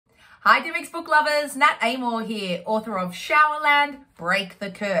Hi Dymocks book lovers, Nat Amoore here, author of Showerland, Break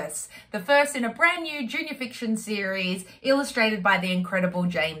the Curse, the first in a brand new junior fiction series illustrated by the incredible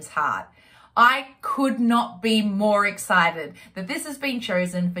James Hart. I could not be more excited that this has been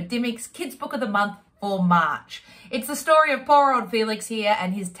chosen for Dymocks Kids Book of the Month for March. It's the story of poor old Felix here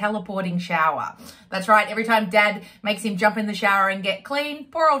and his teleporting shower. That's right, every time Dad makes him jump in the shower and get clean,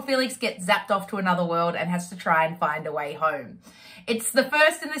 poor old Felix gets zapped off to another world and has to try and find a way home. It's the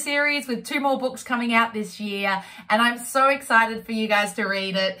first in the series with 2 more books coming out this year, and I'm so excited for you guys to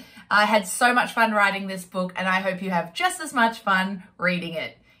read it. I had so much fun writing this book, and I hope you have just as much fun reading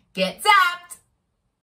it. Get zapped!